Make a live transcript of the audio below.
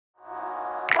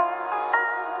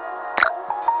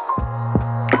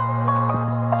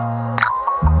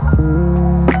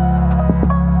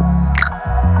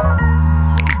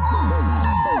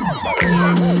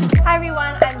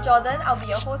I'll be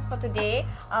your host for today.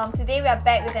 Today we are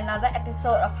back with another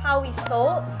episode of How We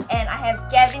Sold, and I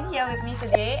have Gavin here with me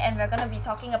today, and we're going to be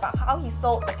talking about how he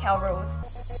sold the Calrose.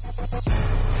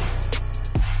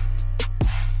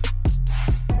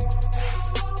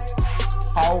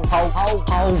 How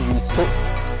we sold.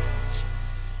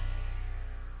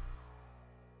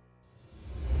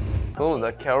 So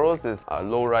the Calrose is a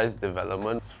low-rise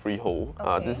development, it's freehold.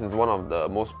 Okay. This is one of the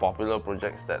most popular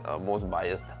projects that most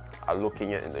buyers are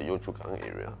looking at in the Yio Chu Kang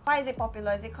area. Why is it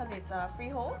popular? Is it because it's a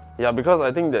freehold? Yeah, because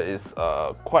I think that it's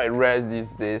quite rare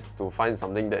these days to find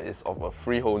something that is of a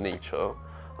freehold nature,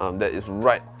 that is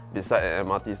right beside an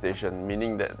MRT station,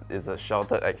 meaning that it's a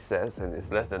sheltered access and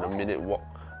it's less than a minute walk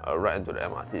right into the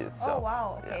MRT itself. Oh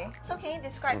wow, okay. Yeah. So can you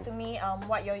describe to me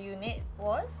what your unit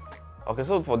was? Okay,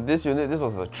 so for this unit, this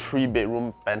was a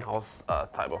 3-bedroom penthouse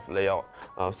type of layout.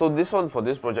 So this one, for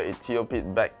this project, it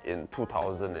TOP'd back in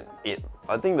 2008.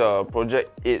 I think the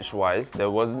project age-wise,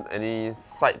 there wasn't any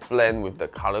site plan with the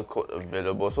color code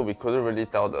available, so we couldn't really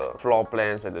tell the floor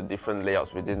plans and the different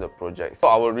layouts within the project. So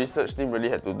our research team really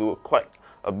had to do quite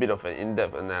a bit of an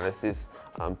in-depth analysis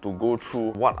to go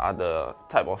through what are the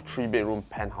type of 3-bedroom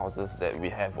penthouses that we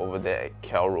have over there at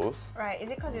Calrose. Right, is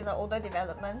it because it's an older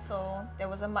development, so there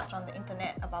wasn't much on the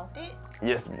internet about it?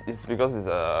 Yes, it's because it's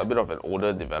a bit of an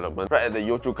older development. Right at the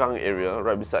Yio Chu Kang area,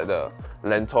 right beside the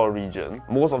Lentor region,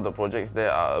 most of the projects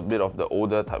there are a bit of the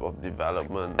older type of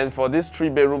development. And for this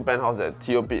 3-bedroom penthouse at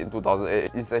TOP in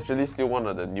 2008, it's actually still one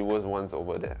of the newest ones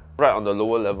over there. Right on the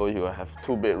lower level, you will have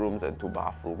 2 bedrooms and 2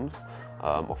 bathrooms.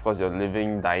 Of course, your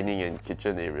living, dining and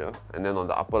kitchen area. And then on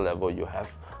the upper level, you have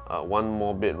 1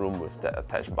 more bedroom with that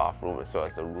attached bathroom as well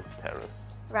as the roof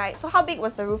terrace. Right, so how big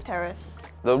was the roof terrace?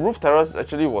 The roof terrace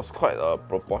actually was quite a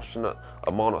proportionate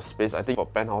amount of space. I think for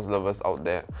penthouse lovers out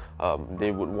there,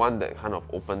 they would want that kind of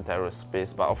open terrace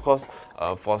space. But of course,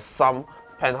 for some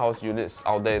penthouse units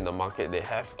out there in the market, they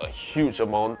have a huge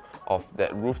amount of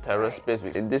that roof terrace space.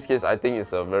 In this case, I think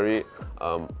it's a very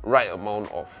right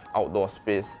amount of outdoor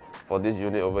space for this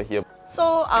unit over here.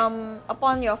 So,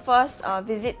 upon your first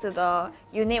visit to the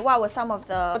unit, what were some of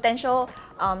the potential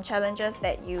challenges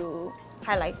that you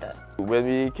highlighted? When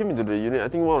we came into the unit, I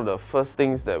think one of the first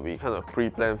things that we kind of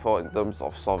pre-planned for in terms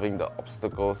of solving the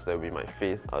obstacles that we might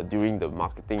face during the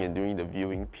marketing and during the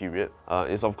viewing period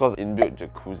is of course inbuilt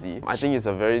jacuzzi. I think it's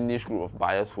a very niche group of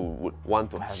buyers who would want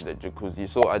to have the jacuzzi.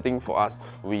 So I think for us,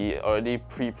 we already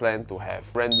pre-planned to have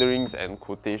renderings and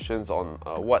quotations on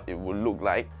what it would look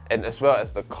like, and as well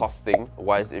as the costing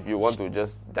wise, if you want to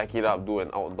just deck it up, do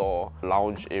an outdoor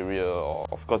lounge area, or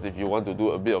of course if you want to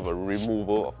do a bit of a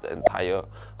removal of the entire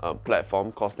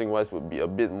platform, costing wise would be a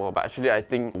bit more. But actually I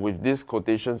think with these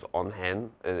quotations on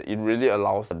hand, it really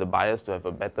allows the buyers to have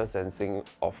a better sensing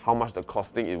of how much the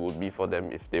costing it would be for them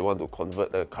if they want to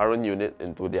convert the current unit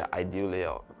into their ideal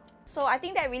layout. So I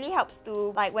think that really helps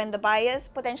to, like, when the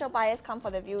potential buyers come for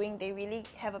the viewing, they really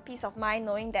have a peace of mind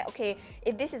knowing that, okay,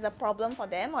 if this is a problem for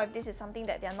them or if this is something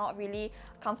that they're not really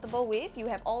comfortable with, you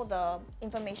have all the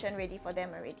information ready for them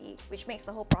already, which makes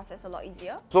the whole process a lot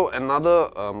easier. So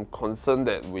another concern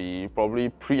that we probably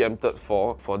preempted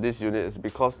for this unit is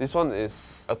because this one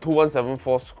is a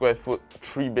 2174 square foot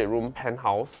 3-bedroom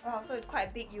penthouse. Wow, so it's quite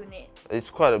a big unit. It's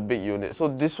quite a big unit. So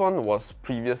this one was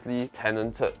previously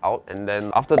tenanted out, and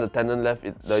then after the tenant left,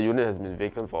 the unit has been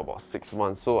vacant for about 6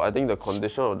 months. So I think the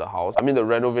condition of the house, I mean the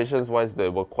renovations wise, they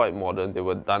were quite modern. They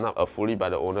were done up fully by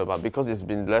the owner, but because it's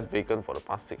been left vacant for the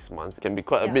past 6 months, it can be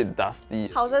quite a bit dusty.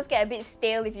 Houses get a bit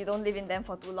stale if you don't live in them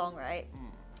for too long, right?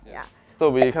 Yeah. So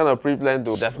we kind of pre-planned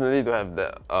to definitely to have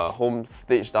the home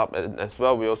staged up, and as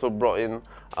well we also brought in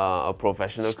a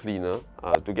professional cleaner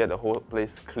to get the whole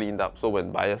place cleaned up, so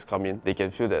when buyers come in, they can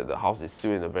feel that the house is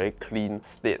still in a very clean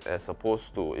state, as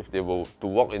opposed to if they were to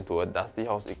walk into a dusty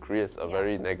house, it creates a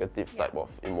very negative type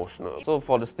of emotional. So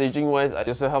for the staging wise, it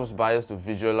also helps buyers to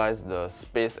visualize the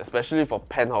space, especially for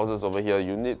penthouses over here.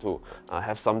 You need to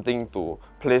have something to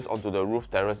place onto the roof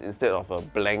terrace instead of a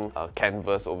blank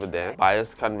canvas over there.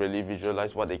 Buyers can't really visualize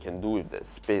what they can do with that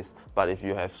space, but if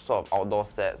you have sort of outdoor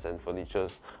sets and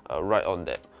furnitures right on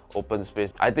that open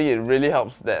space, I think it really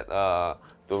helps that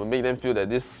to make them feel that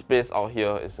this space out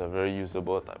here is a very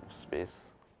usable type of space.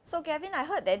 So Gavin, I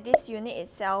heard that this unit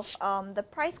itself, the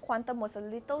price quantum was a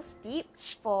little steep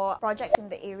for projects in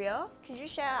the area. Could you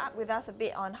share with us a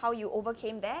bit on how you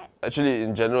overcame that? Actually,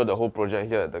 in general, the whole project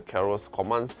here at the Calrose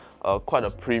commands quite a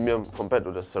premium compared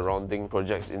to the surrounding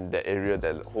projects in that area,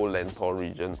 that whole Lentor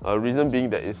region. Reason being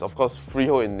that it's of course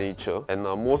freehold in nature, and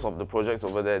most of the projects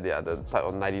over there, they are the type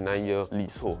of 99-year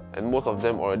leasehold, and most of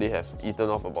them already have eaten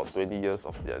off about 20 years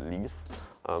of their lease.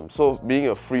 So being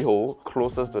a freehold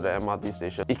closest to the MRT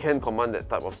station, it can command that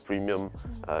type of premium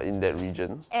in that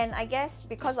region. And I guess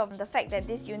because of the fact that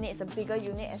this unit is a bigger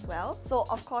unit as well, so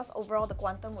of course overall the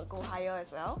quantum would go higher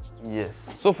as well. Yes.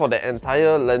 So for the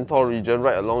entire Lentor region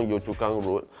right along Yio Chu Kang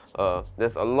Road,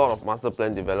 there's a lot of master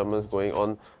plan developments going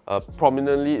on.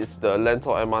 Prominently is the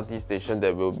Lentor MRT station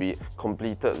that will be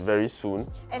completed very soon.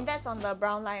 And that's on the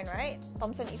brown line, right?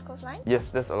 Thomson East Coast line? Yes,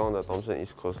 that's along the Thomson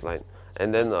East Coast line.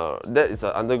 And then that is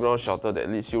an underground shelter that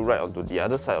leads you right onto the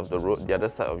other side of the road, the other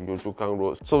side of Yio Chu Kang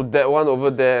Road. So that one over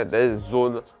there, that is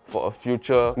zoned for a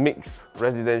future mixed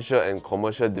residential and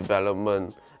commercial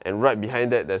development. And right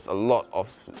behind that, there's a lot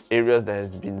of areas that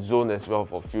has been zoned as well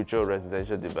for future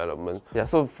residential development. Yeah,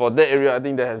 so for that area, I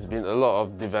think there has been a lot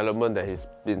of development that has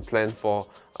been planned for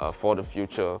the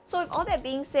future. So with all that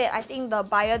being said, I think the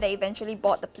buyer that eventually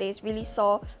bought the place really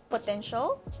saw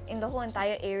potential in the whole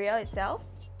entire area itself.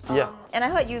 Yeah. And I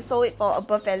heard you sold it for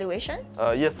above valuation?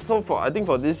 Yes, so I think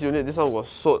for this unit, this one was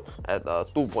sold at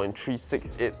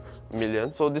 2.368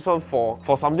 million. So this one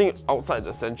for something outside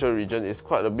the central region is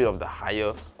quite a bit of the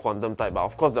higher quantum type, but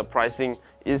of course the pricing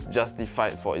is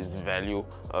justified for its value,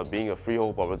 being a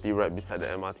freehold property right beside the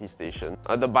MRT station.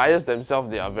 The buyers themselves,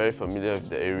 they are very familiar with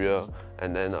the area,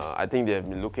 and then I think they have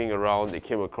been looking around. They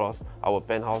came across our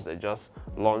penthouse that just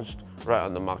launched right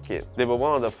on the market. They were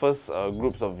one of the first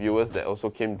groups of viewers that also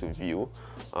came to view,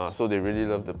 so they really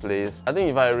loved the place. I think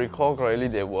if I recall correctly,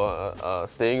 they were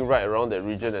staying right around that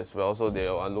region as well, so they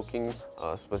are looking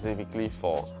specifically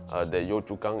for the Yio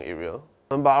Chu Kang area.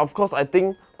 But of course, I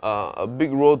think a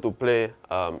big role to play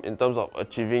in terms of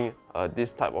achieving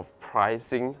this type of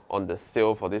pricing on the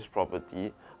sale for this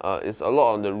property is a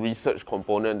lot on the research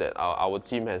component that our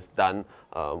team has done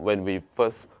when we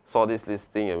first saw this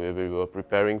listing and we were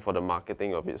preparing for the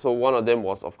marketing of it. So one of them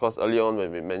was, of course, early on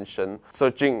when we mentioned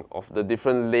searching of the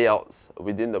different layouts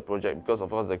within the project, because of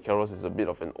course the Calrose is a bit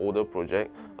of an older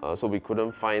project, so we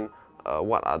couldn't find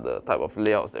what are the type of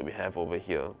layouts that we have over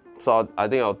here. So I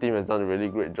think our team has done a really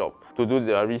great job to do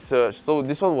their research. So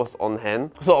this one was on hand.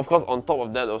 So of course, on top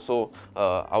of that also,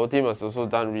 our team has also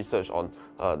done research on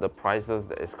the prices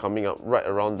that is coming up right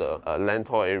around the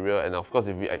Lentor area. And of course,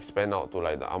 if we expand out to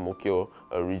like the Ang Mo Kio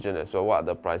region as well, what are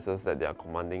the prices that they are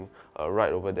commanding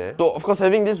right over there. So of course,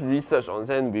 having this research on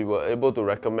hand, we were able to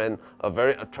recommend a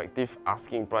very attractive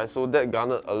asking price. So that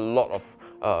garnered a lot of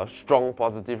strong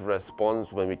positive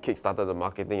response when we kickstarted the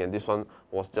marketing, and this one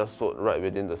was just sold right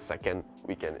within the second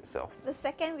weekend itself. The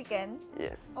second weekend?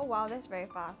 Yes. Oh wow, that's very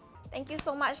fast. Thank you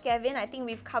so much, Gavin. I think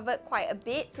we've covered quite a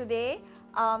bit today.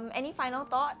 Any final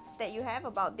thoughts that you have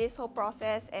about this whole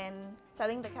process and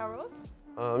selling the Calrose?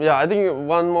 Yeah, I think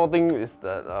one more thing is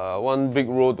that one big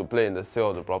role to play in the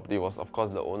sale of the property was, of course,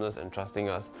 the owners entrusting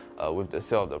us with the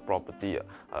sale of the property.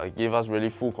 Gave us really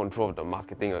full control of the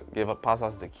marketing, passed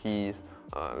us the keys,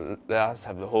 let us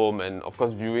have the home, and of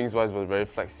course viewings wise was very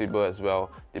flexible as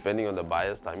well, depending on the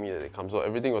buyer's timing that they come. So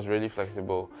everything was really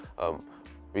flexible.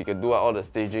 We could do all the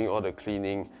staging, all the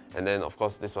cleaning, and then of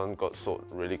course this one got sold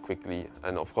really quickly.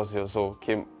 And of course it also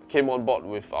came on board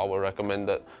with our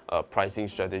recommended pricing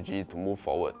strategy to move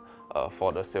forward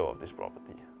for the sale of this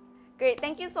property. Great,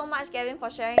 thank you so much, Gavin, for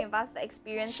sharing with us the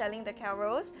experience selling the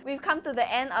Calrose. We've come to the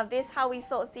end of this How We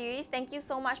Sold series. Thank you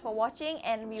so much for watching,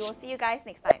 and we will see you guys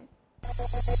next time.